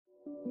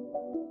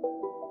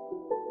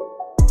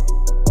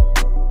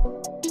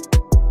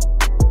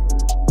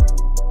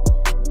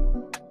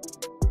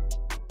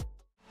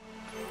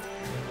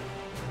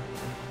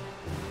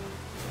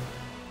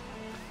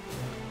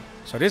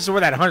So this is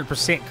where that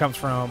 100% comes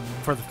from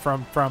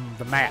from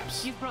the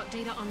maps. You've brought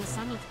data on the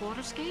Sunleth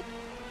waterscape,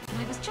 and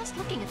I was just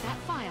looking at that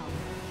file.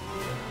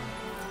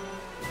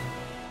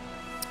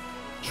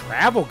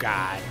 Travel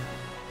guide.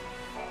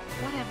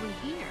 What have we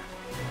here?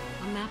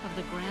 A map of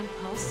the Grand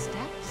Pulse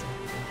Steppes?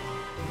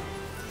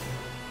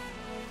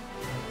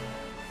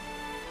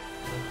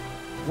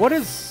 What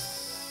is...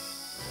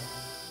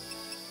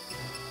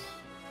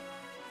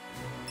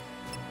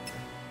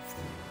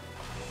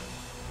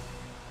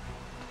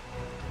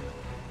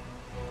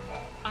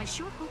 I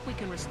sure hope we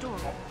can restore...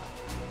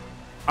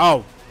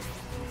 Oh.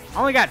 I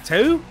only got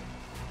 2?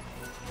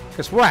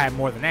 Because I had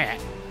more than that.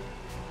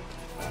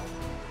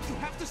 You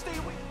have to stay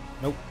away.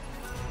 Nope.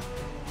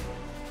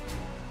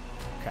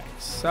 Okay,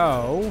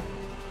 so...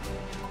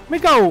 Let me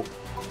go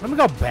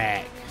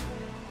back.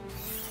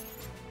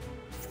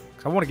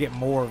 'Cause I want to get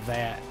more of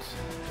that.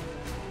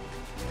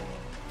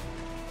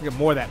 Get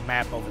more of that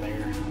map over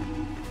there.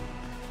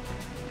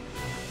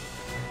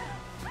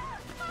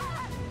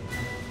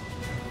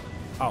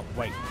 Oh,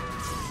 wait.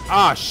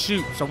 Ah,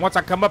 shoot. So once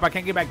I come up, I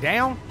can't get back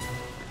down?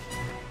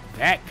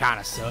 That kind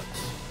of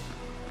sucks.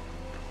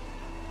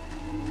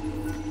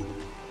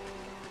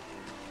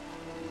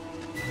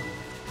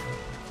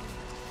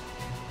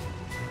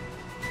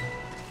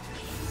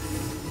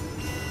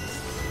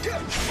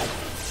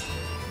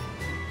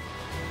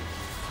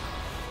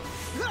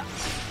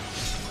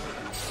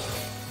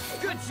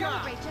 Good job.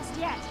 Celebrate just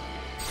yet.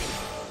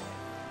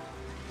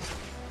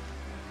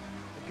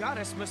 The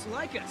goddess must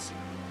like us.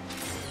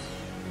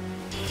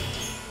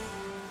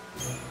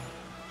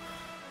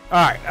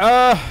 Alright,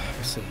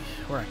 let's see.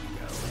 Where I can go.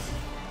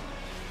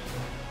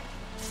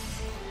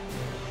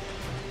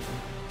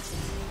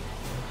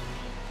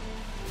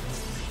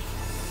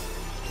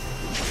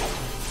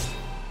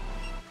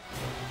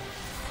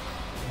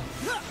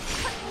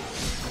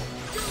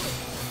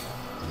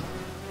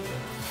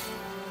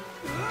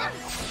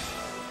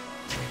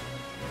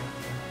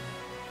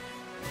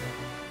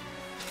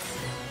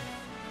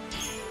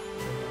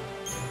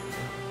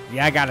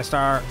 Yeah, I gotta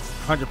start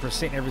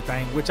 100%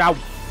 everything, which I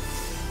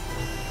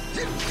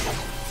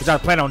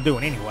plan on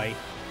doing anyway.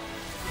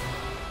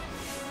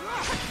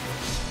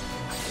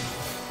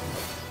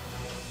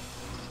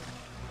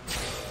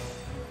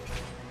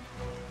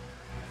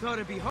 Thought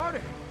it'd be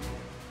harder.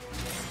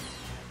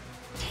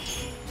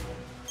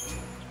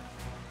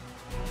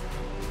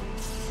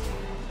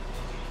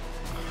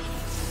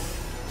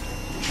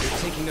 They're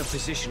taking up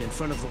position in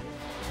front of the...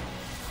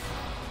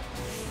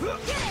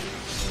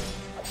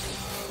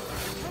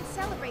 Don't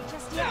celebrate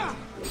just yet.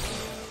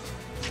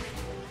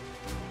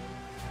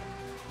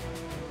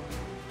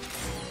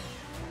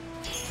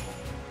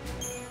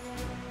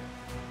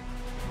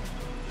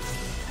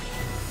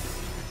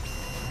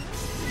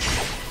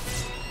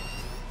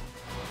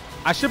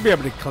 I should be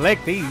able to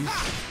collect these.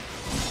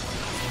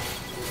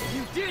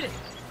 You did it!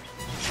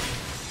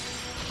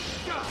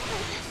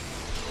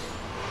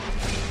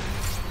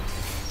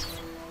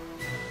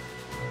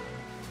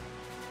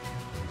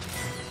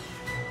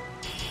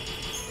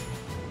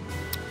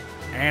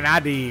 And I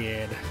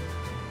did.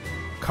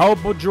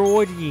 Cobra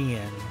Droid Yin.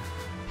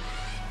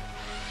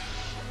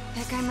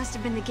 That guy must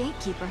have been the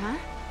gatekeeper, huh?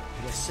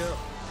 I guess so.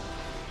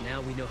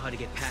 Now we know how to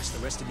get past the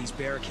rest of these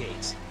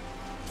barricades.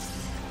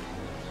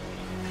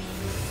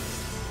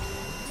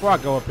 Before I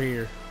go up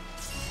here.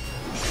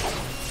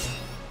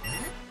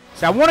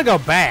 See, I want to go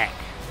back.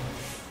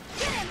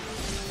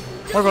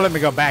 They're gonna let me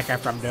go back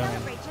after I'm done.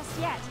 Celebrate just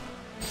yet.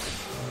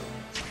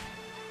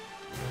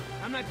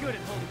 I'm not good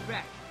at holding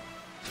back.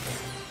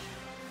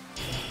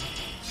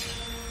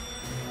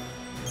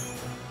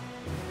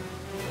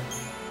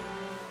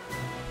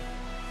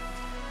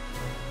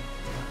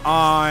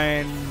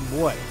 On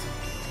what?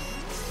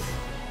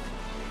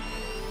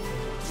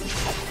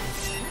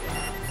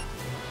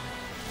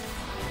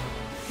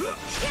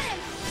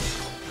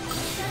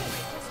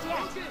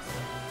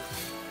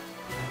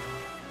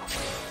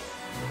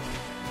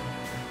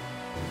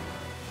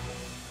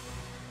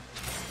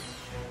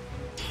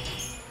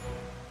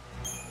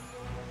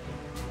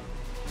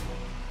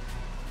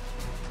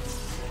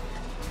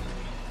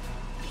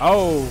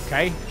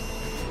 Okay.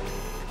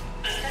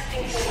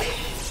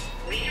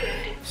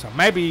 So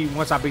maybe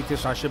once I beat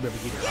this, I should be able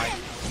to get it right.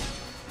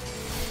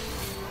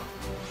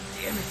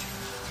 Damn it.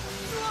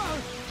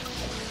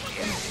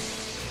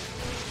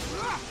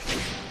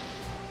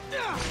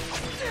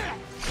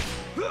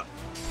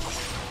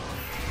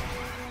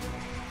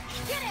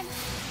 Get him!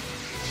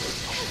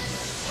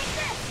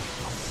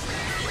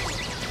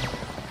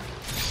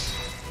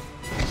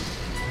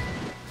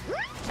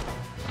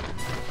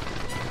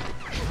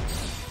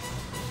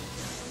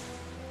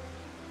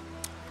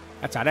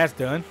 That's how that's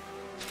done.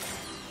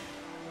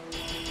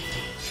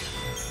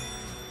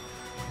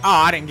 Oh,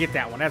 I didn't get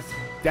that one.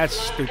 That's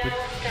stupid.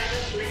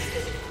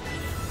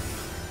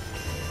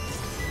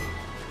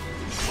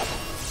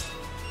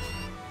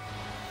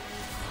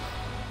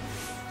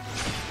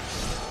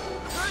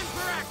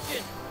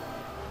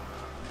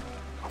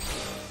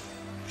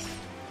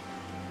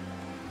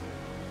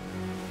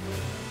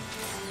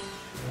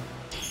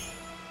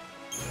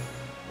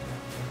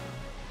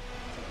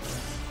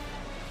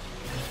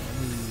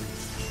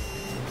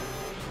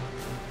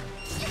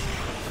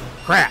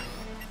 crap.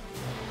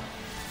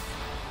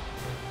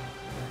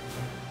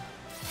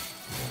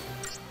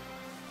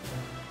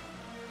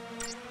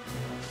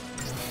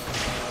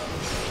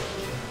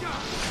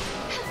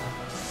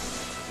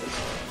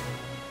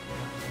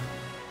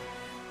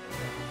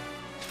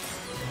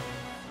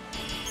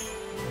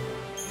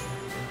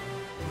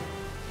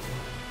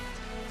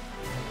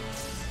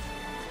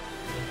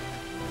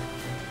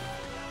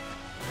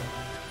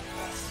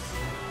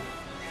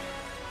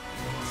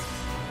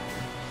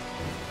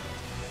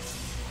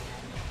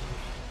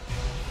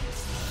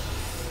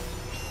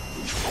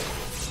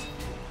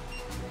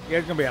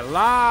 There's gonna be a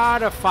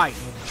lot of fighting,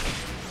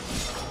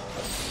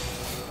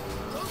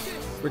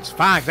 which is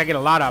fine because I get a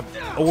lot of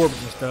orbs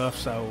and stuff.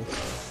 So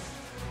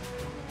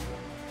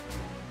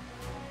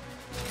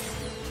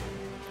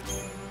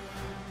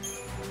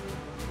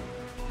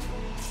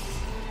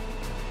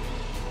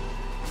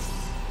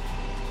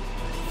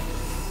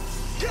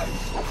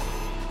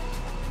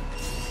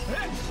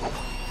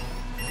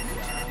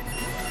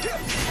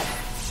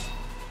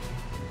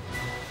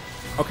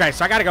okay,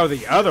 so I got to go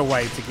the other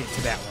way to get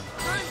to that one.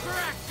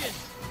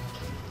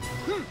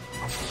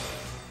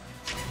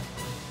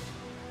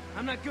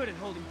 I'm not good at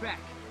holding back.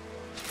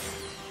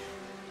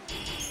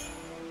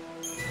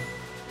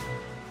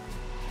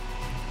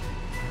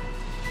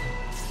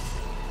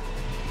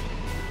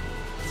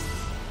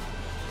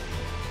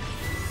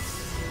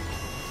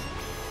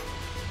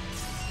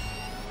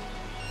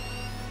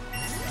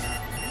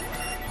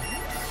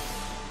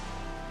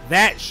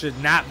 That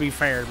should not be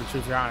fair, to be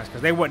truthfully honest,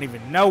 because they wasn't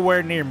even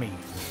nowhere near me.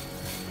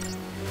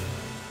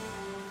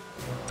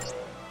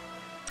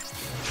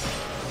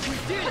 We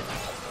did it!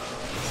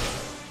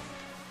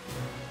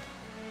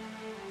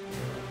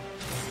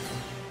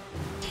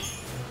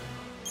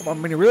 I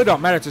mean, it really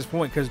don't matter at this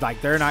point because,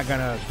 like, they're not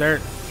gonna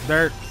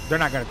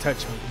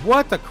touch me.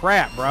 What the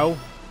crap, bro?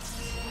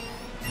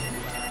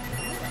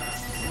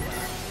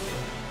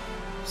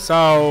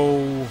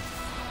 So,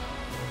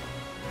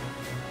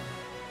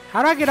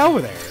 how do I get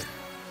over there?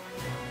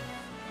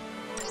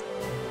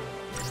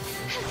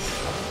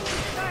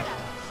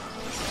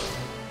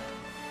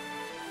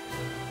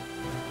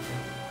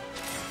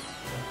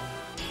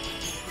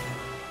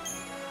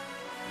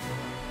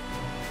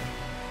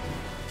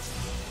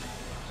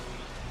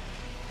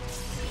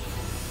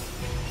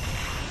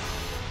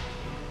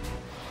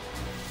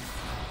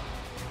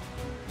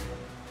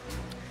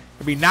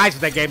 It'd be nice if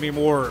they gave me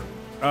more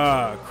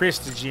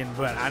Christogen,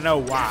 but I know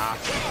why.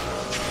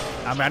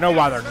 I mean, I know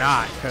why they're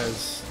not,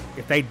 because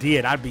if they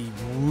did, I'd be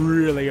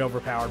really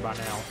overpowered by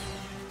now.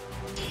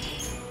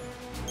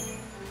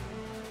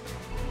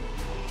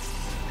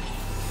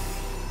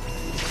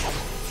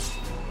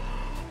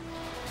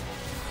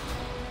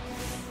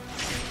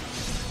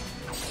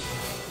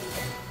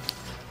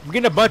 I'm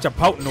getting a bunch of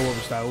potent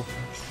orbs, though.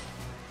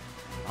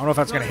 I don't know if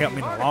that's going to help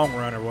me in the long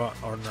run or what,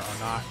 or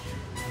not.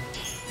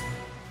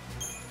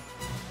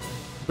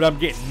 But I'm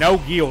getting no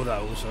gil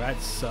though, so that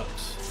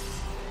sucks.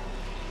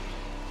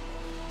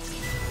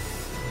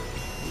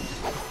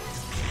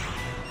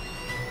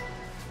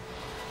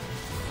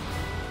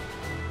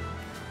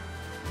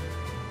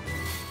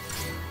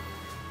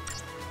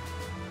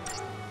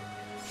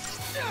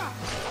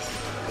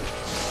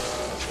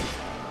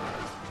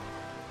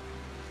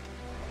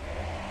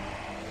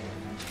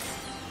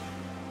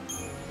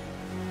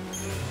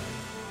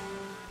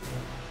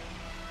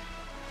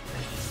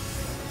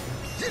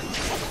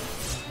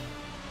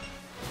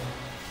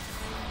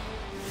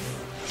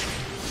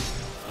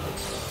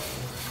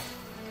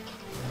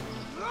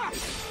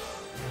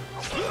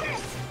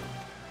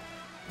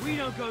 We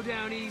don't go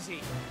down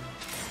easy.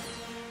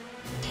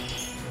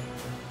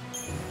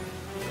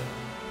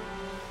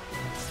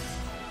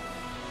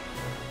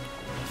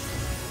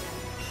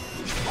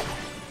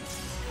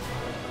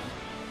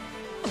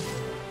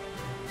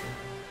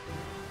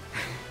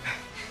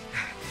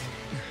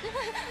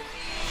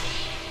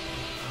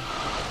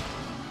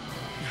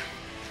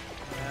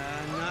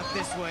 Not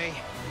this way.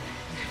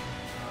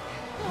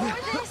 More of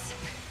this?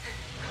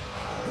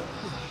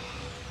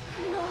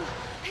 No,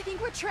 I think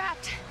we're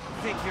trapped.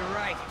 I think you're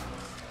right.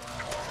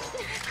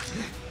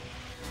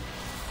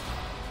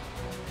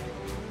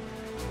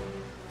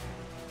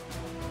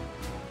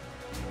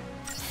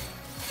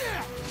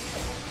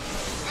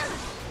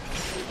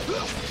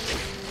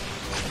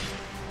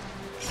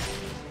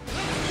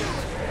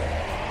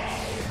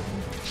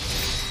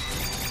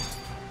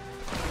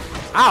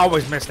 I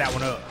always mess that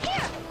one up.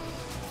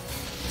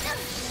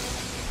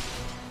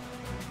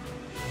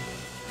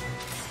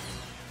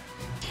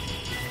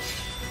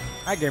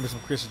 That gave me some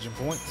Christogen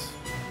points.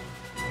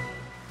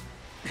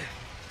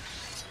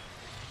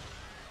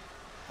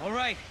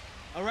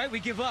 All right, we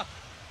give up.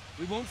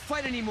 We won't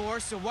fight anymore,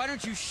 so why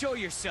don't you show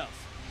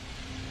yourself?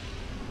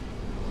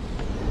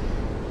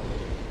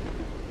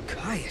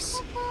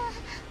 Caius.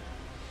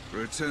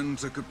 Pretend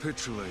to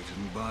capitulate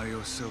and buy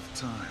yourself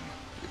time.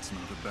 It's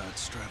not a bad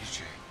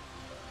strategy.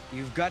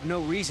 You've got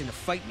no reason to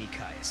fight me,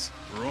 Caius.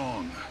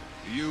 Wrong.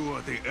 You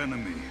are the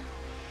enemy.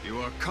 You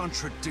are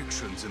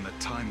contradictions in the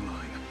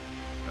timeline.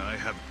 I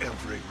have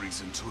every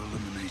reason to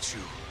eliminate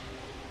you.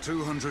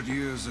 200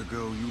 years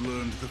ago, you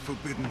learned the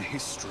forbidden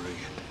history,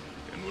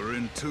 and were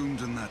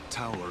entombed in that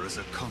tower as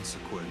a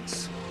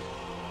consequence.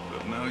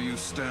 But now you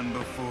stand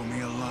before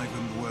me alive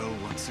and well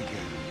once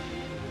again.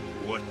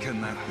 What can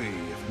that be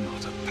if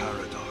not a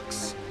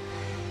paradox?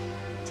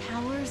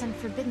 Towers and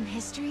forbidden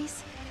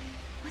histories?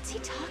 What's he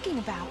talking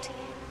about?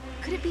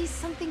 Could it be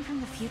something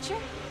from the future?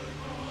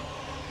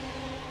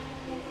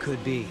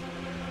 Could be.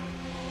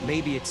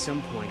 Maybe at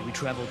some point we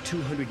travel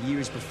 200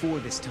 years before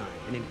this time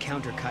and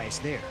encounter Caius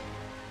there.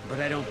 But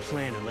I don't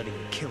plan on letting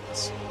him kill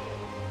us.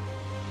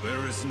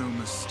 There is no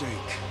mistake.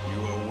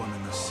 You are one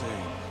and the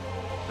same.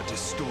 A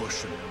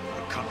distortion,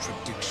 a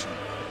contradiction.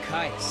 But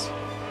Caius,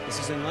 this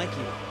is unlike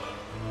you.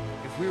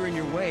 If we were in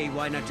your way,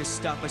 why not just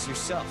stop us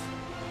yourself?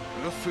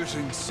 A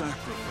fitting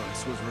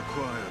sacrifice was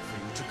required for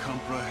you to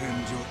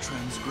comprehend your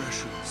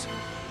transgressions.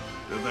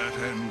 To that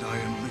end, I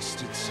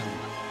enlisted some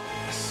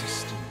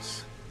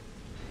assistance.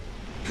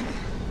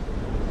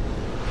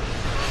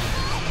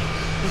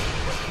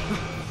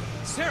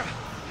 Sarah!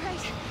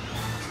 Right.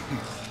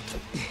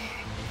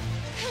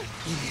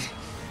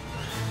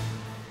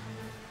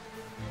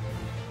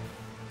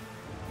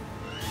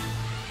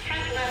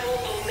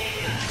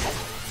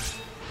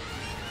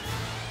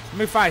 Let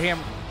me fight him.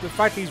 Let's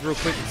fight these real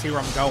quick and see where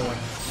I'm going.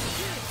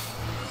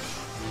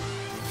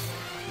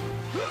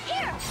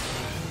 Here!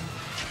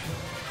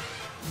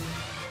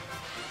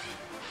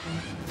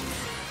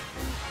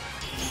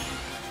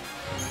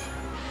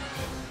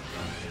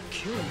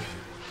 Kill him.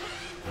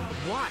 But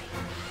why?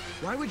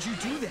 Why would you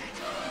do that?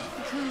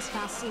 The Coons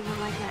Falsi were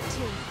like that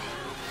too.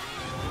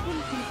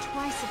 Wouldn't think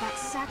twice about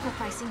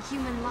sacrificing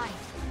human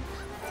life.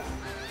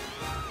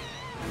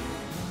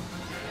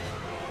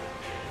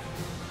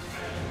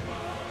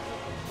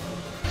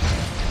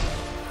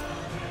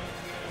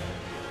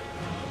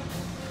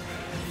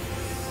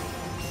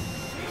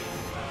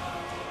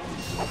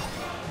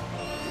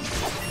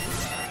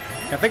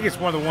 I think it's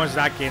one of the ones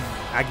that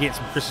I get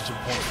some Christian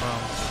points from.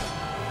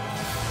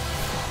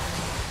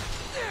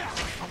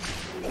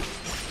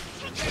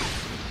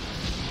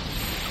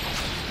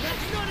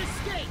 Let's not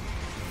escape!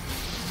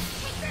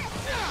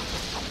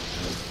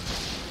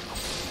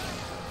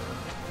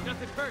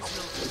 Nothing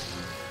personal.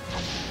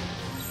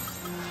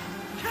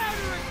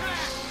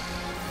 Counterattack!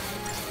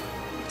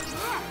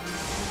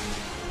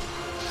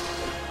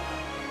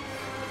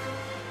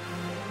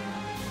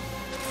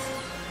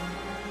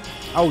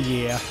 Oh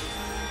yeah.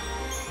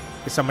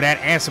 Get some of that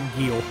and some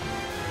gil.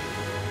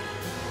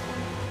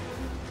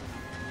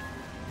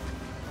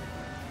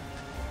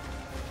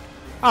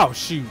 Oh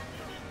shoot.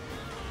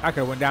 I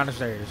could have went down the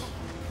stairs.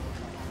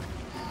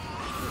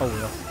 Oh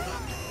well.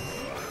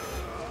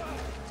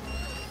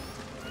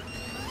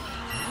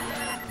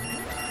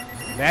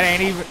 That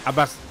ain't even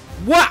about.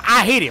 What?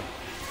 I hit him.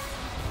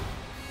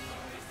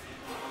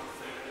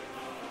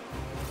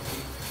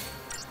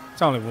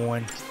 It's only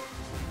one.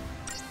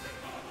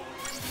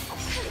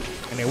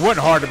 And it wasn't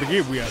hard to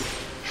begin with.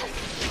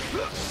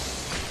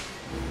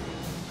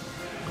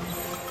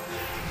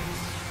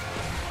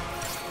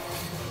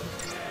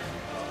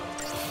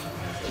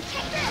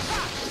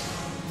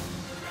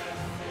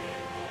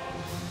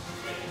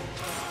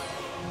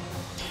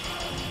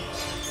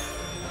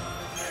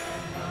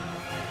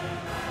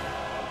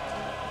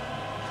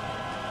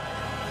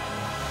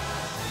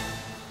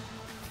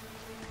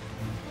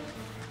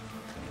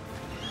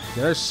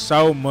 There's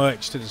so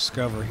much to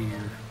discover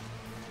here.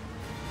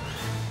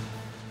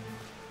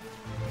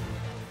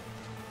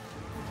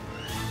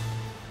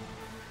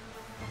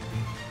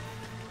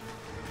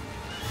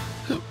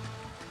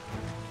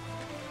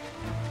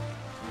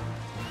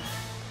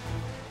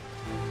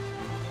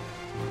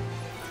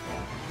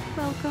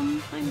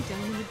 Welcome. I'm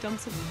down in the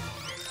dumps of...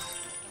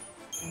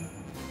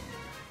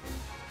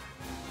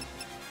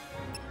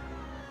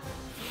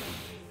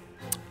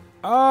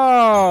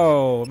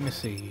 Oh, let me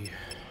see.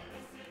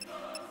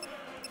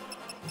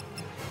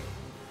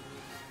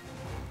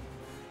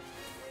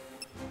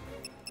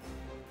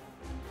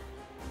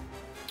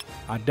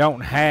 I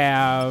don't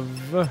have,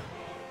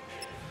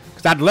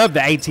 because I'd love the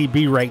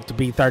ATB rate to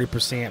be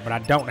 30%, but I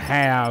don't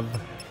have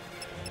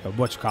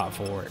what you call it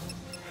for it.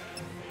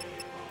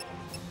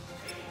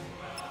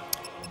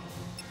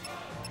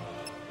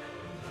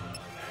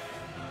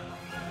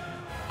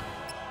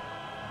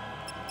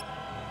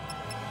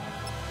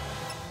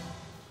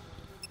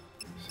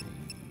 Let's see,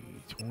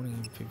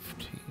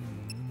 2015.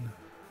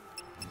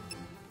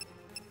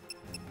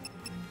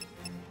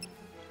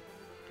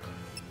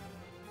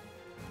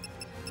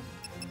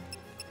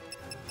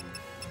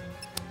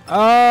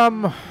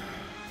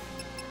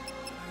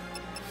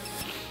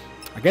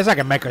 I guess I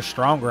can make her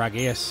stronger, I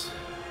guess.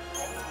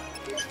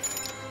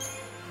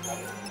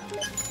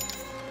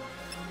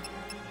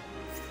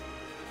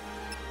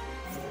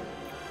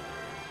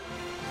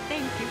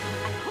 Thank you.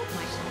 I hope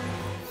my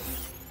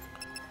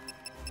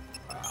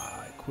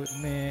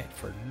Equipment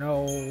for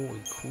no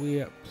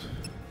equipped.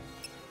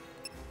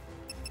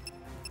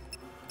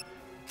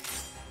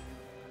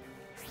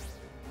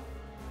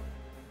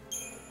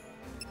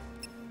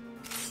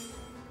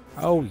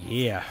 Oh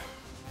yeah.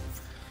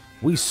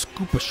 We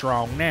super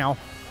strong now.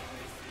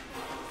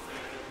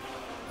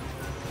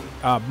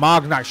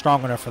 Mog's not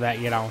strong enough for that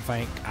yet, I don't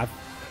think.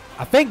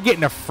 I think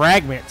getting the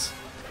fragments,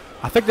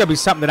 I think there'll be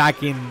something that I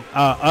can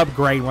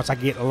upgrade once I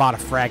get a lot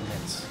of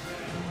fragments.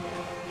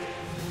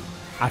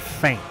 I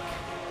think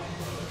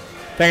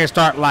I can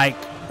start like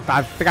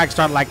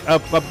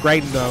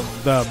upgrading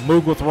the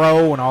Moogle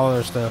throw and all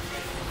other stuff.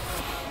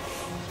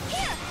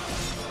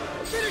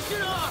 Finish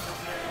it off!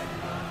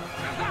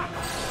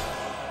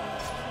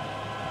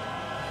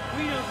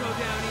 We don't go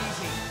down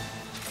easy.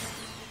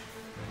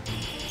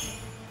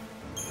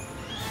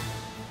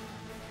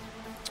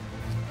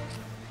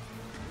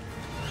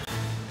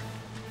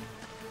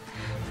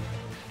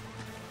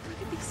 Look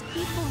at these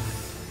people.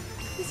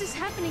 This is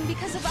happening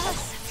because of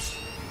us.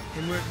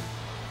 And we're...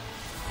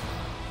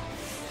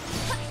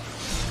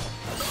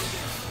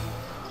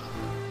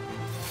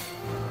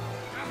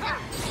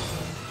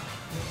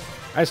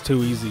 That's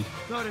too easy.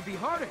 Thought it'd be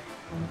harder.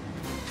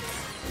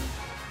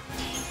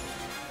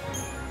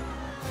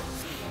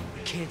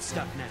 We can't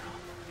stop now.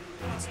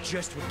 It's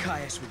just what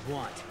Caius would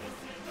want.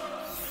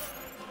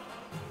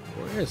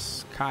 Where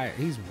is Kai?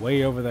 He's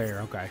way over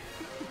there. Okay.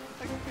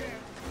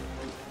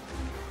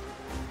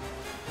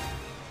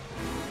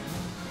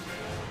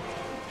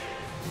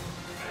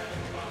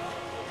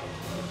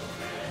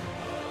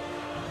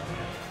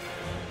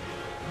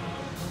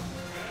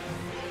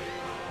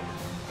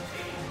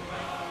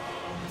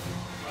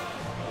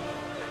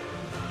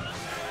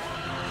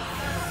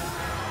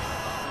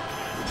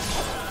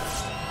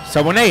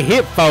 So when they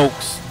hit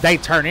folks, they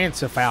turn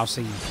into Foul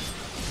Seed.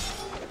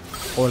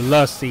 Or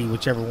Lust Seed,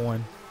 whichever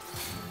one.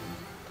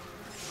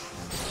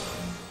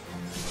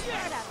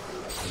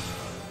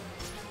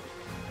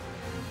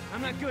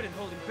 I'm not good at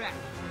holding back.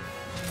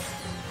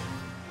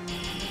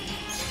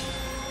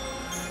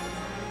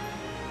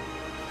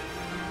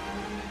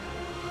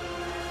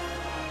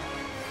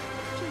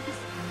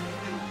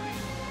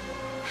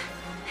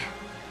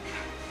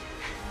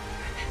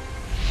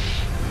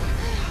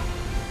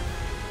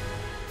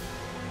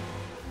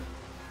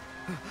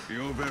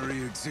 Your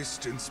very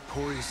existence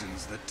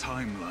poisons the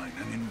timeline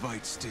and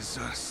invites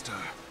disaster.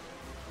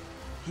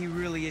 He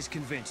really is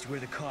convinced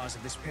we're the cause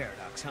of this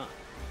paradox, huh?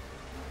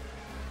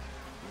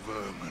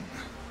 Vermin,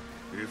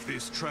 if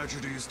this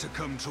tragedy is to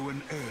come to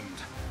an end,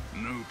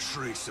 no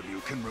trace of you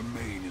can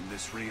remain in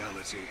this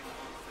reality.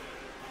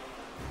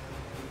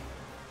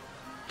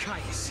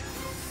 Caius,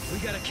 we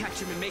gotta catch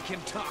him and make him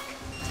talk.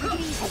 Take it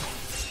easy.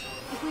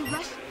 If we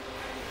rush...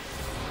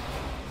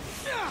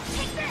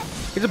 Take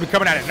this! He's gonna be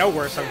coming out of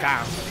nowhere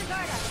sometimes.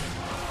 Regard us.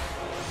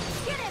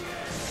 Get him!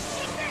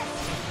 Take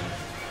this!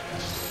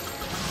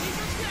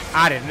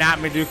 I did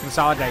not mean to do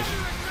consolidation.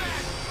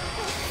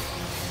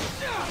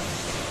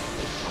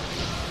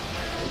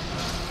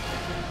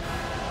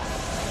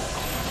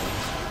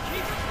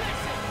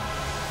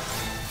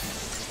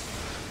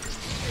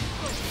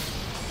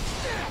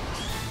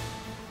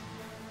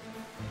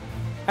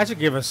 That should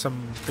give us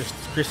some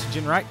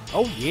Christian, right?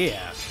 Oh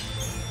yeah.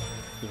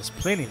 Give us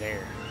plenty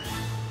there.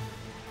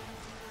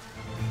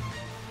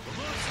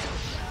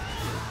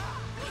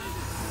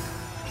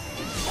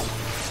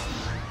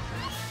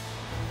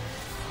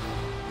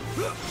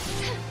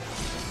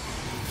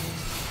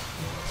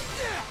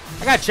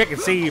 I gotta check and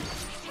see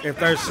if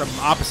there's some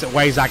opposite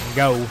ways I can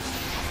go.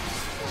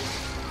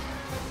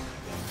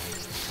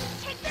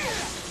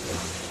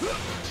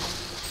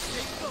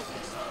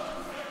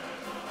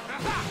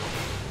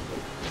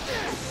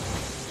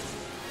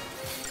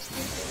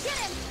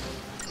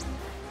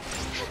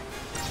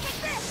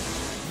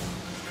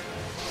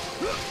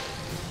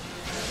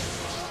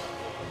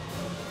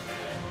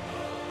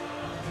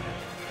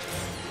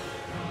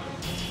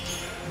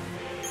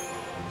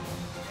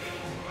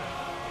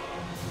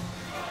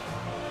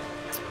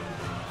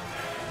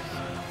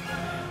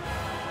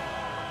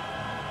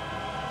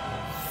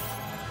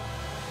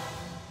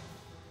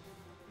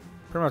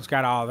 Pretty much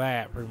got all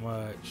that, pretty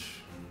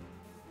much.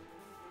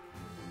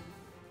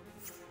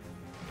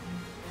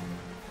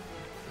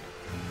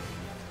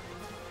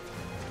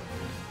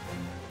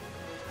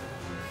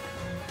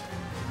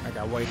 I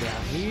got way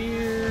down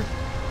here. The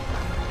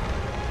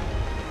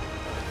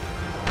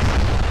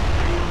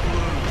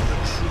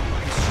true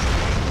history.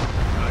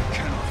 I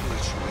cannot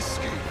let you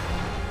escape.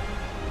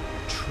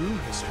 True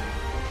history?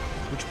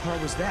 Which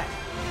part was that?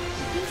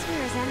 He thinks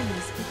we're his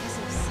enemies because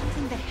of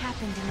something that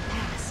happened in the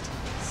past.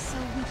 So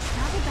we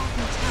travel back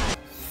in time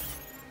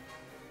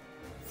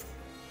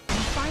and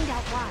find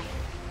out why.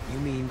 You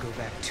mean go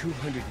back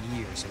 200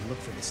 years and look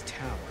for this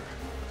tower?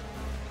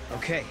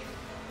 Okay,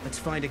 let's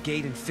find a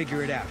gate and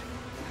figure it out.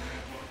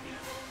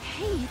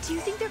 Hey, do you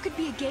think there could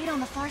be a gate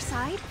on the far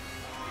side?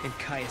 And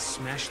Caius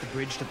smashed the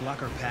bridge to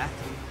block our path?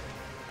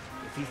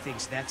 If he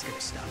thinks that's gonna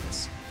stop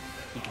us,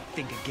 he can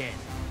think again.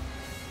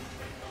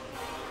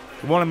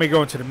 He wanted me to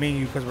go into the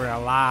menu because we're in a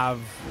live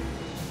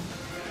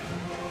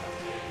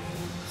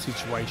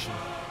situation.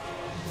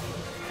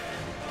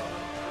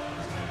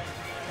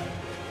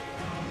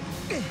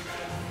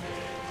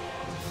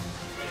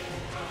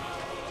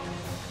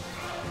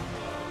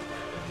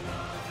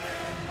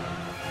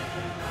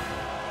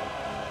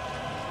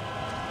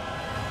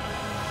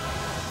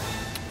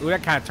 Ooh,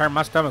 that kind of turned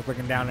my stomach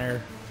looking down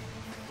there.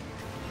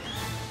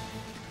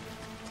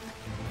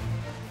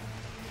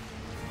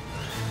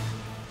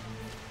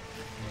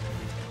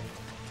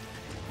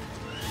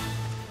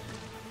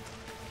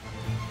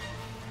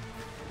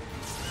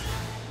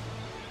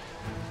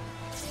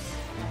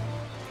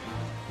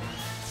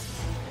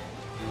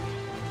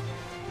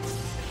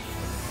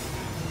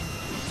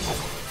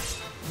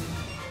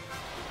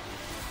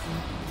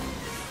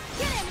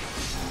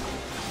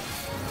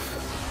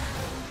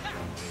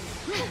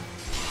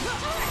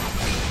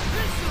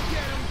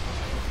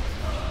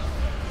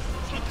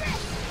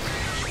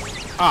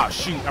 Oh,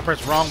 shoot. I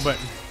pressed the wrong button.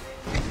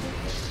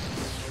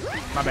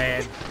 My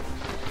bad.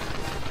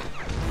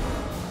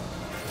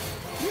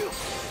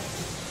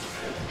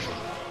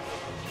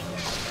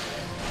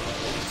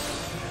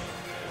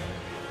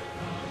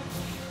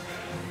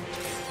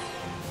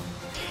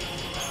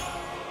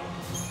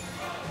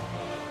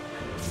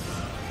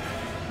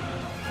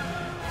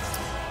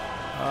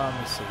 Let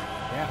me see.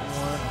 That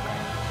one. Okay.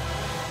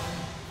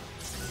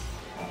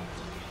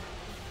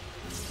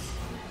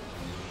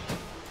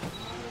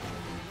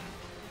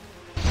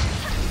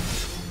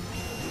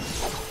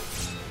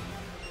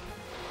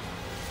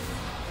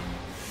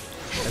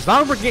 As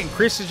long as we're getting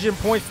Christian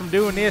points from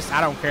doing this,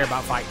 I don't care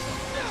about fighting.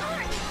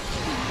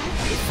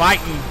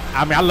 Fighting,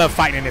 I mean, I love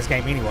fighting in this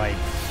game anyway.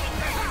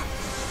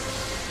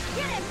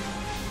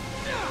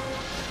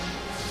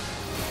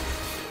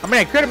 I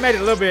mean, I could have made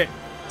it a little bit,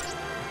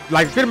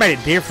 like, could have made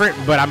it different,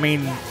 but I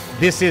mean,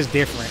 this is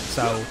different,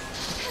 so.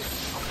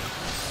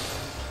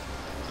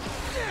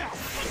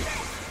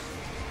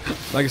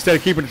 Like, instead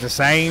of keeping it the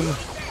same,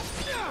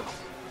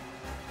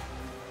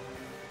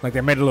 like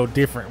they made it a little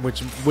different,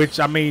 which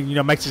I mean, you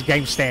know, makes this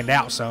game stand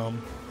out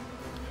some.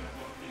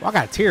 Well, I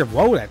got a Tear of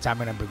Woe that time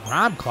in a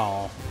Grime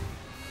Claw.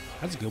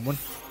 That's a good one.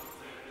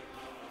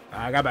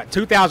 I got about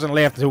 2,000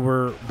 left until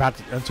we're about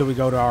to, until we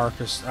go to our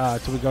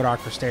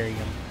Crystarium.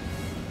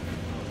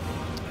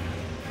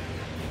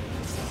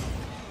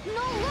 No,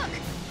 look!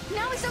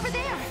 Now he's over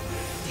there!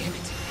 Damn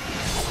it.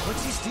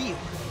 What's his deal?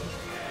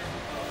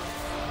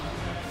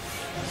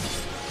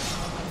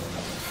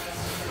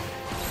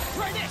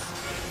 Try this!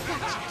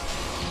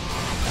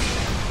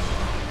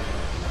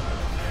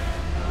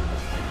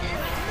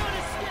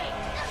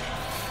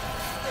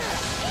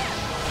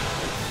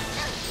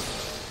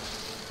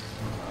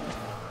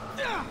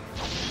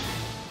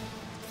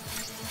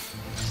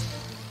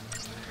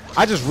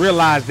 I just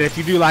realized that if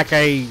you do like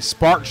a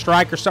Spark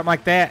Strike or something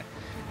like that,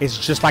 it's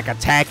just like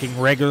attacking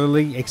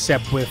regularly,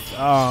 except with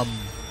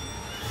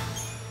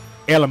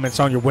elements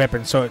on your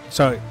weapon. So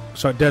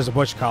it does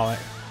what you call it.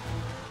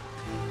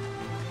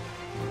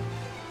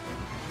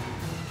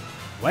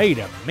 Wait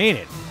a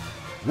minute.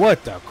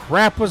 What the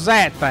crap was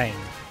that thing?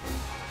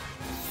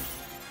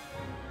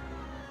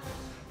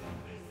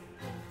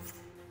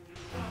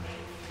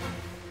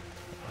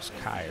 There's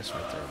Caius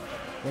right there.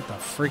 What the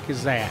freak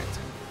is that?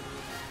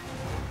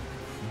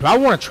 Do I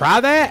want to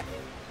try that?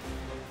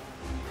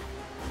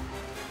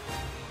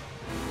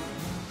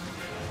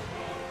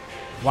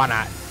 Why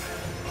not?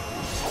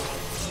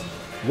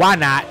 Why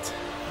not?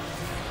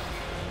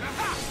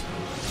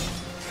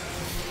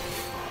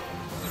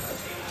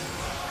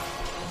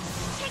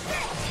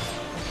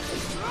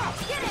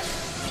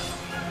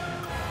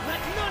 Let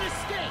none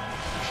escape!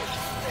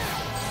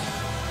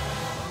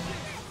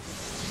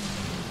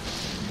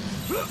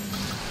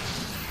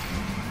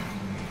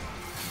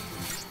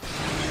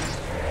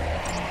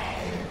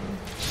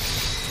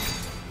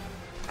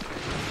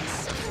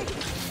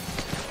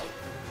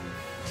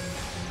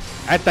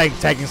 That thing's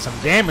taking some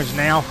damage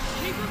now.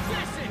 Keep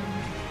resisting!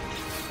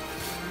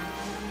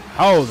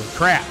 Holy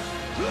crap.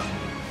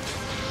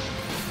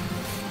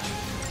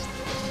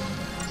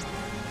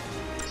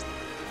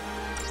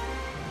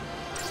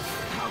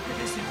 How could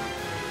this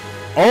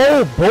happen?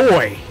 Oh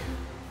boy.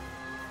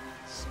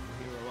 Some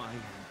hero I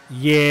am.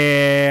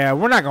 Yeah,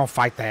 we're not going to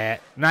fight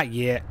that. Not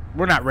yet.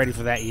 We're not ready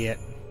for that yet.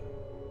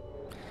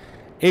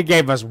 It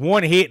gave us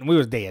one hit and we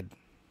was dead.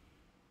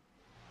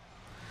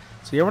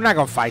 So yeah, we're not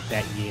going to fight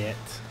that yet.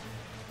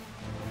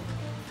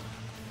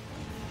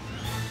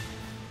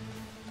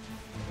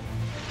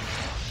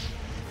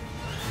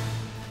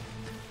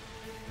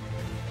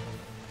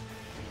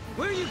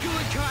 Where are you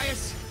going,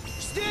 Caius?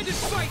 Stand and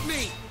fight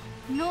me!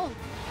 No!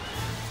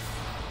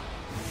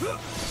 You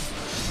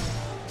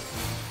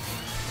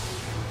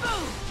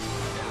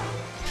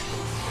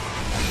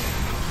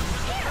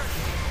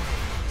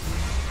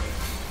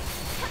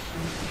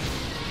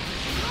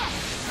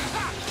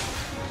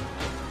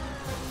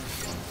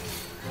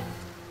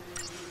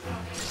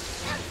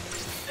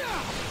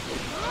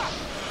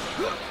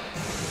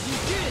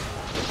did it!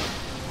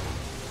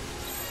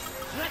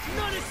 Let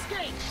none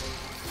escape!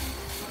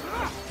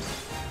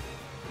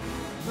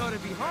 Thought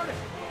it'd be harder.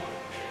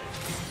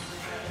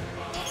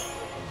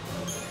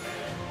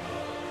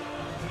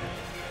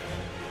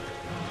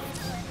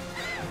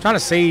 Trying to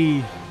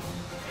see.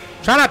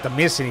 Try not to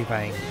miss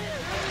anything.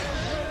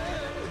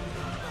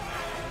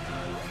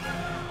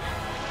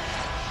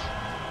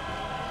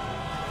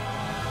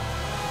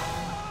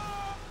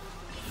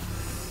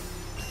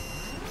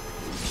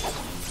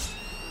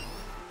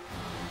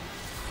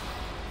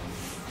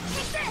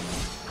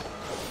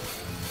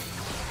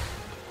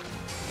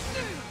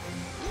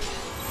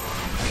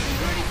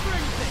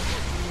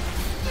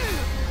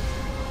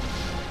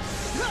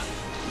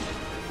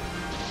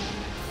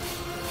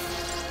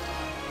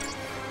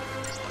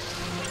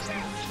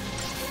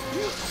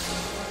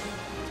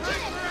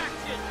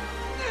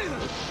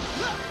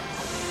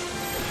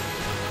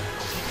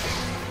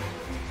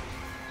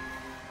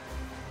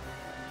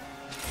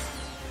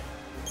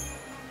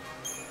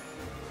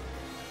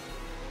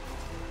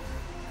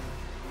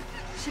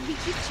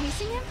 keep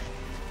chasing him,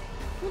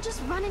 we'll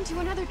just run into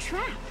another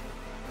trap.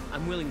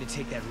 I'm willing to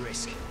take that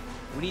risk.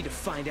 We need to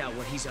find out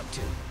what he's up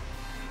to.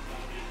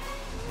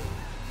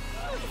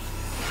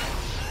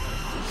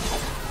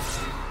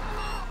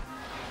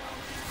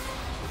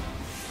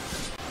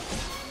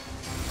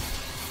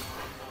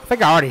 I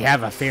think I already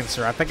have a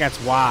fencer. I think that's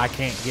why I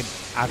can't get.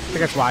 I think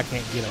that's why I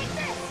can't get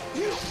him.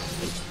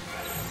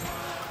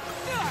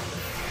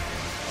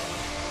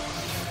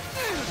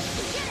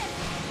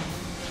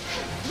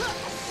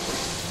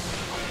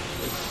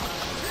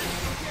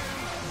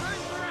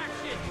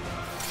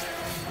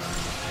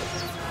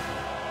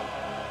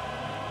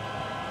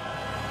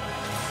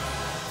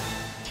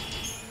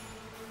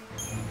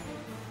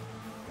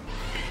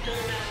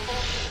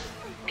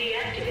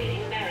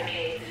 Deactivating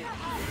barricades.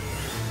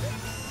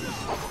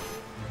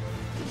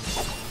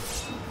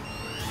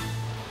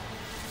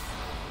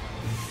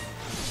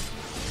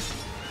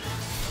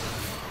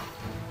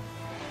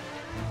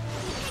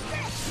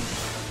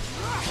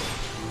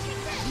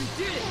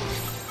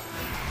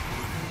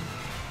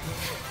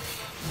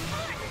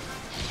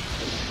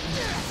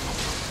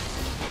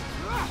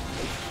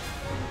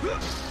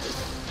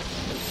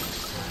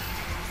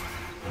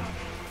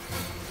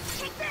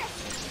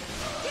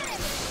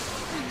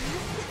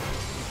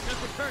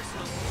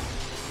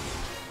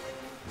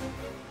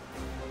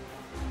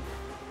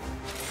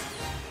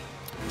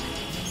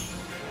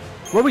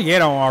 Where we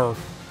get on our?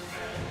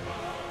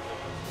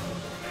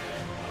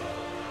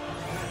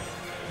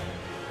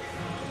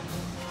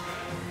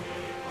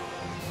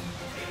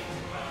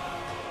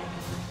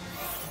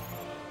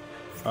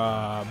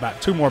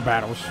 About 2 more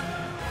battles.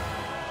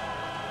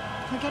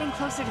 We're getting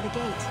closer to the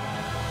gate.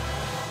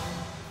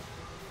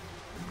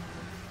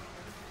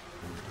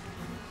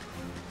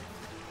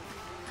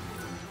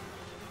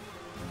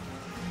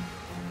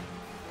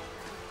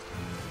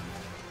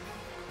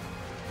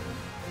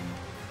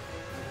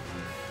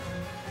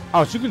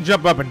 Oh, so you can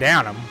jump up and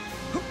down them.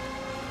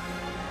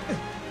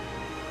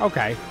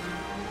 Okay.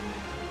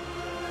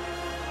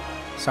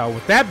 So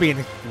with that being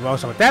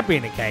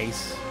the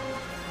case,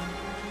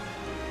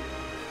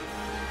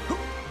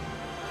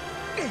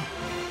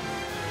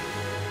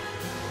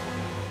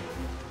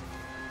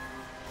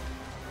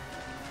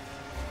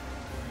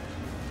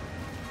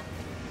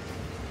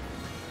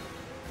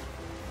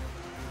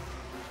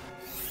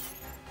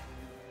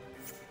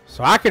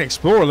 so I can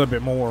explore a little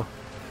bit more.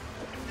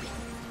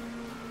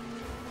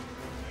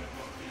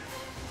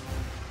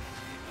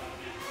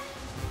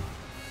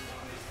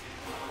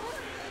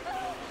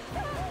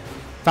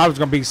 Thought it was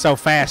gonna be so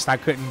fast I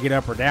couldn't get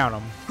up or down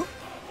them.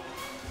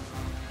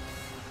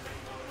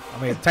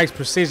 I mean, it takes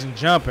precision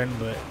jumping,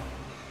 but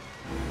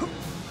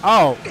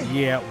oh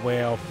yeah,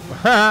 well,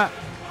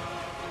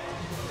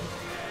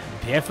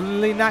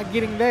 definitely not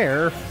getting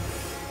there.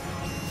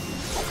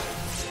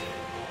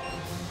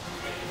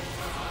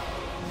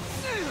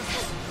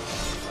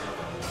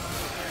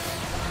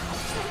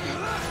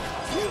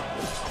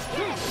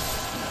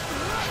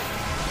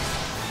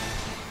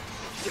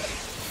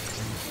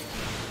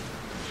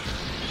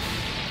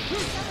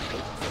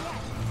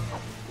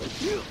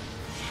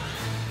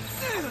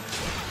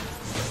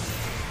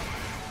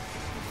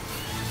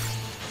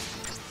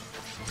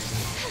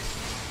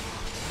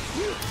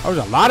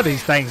 There's a lot of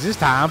these things this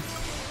time.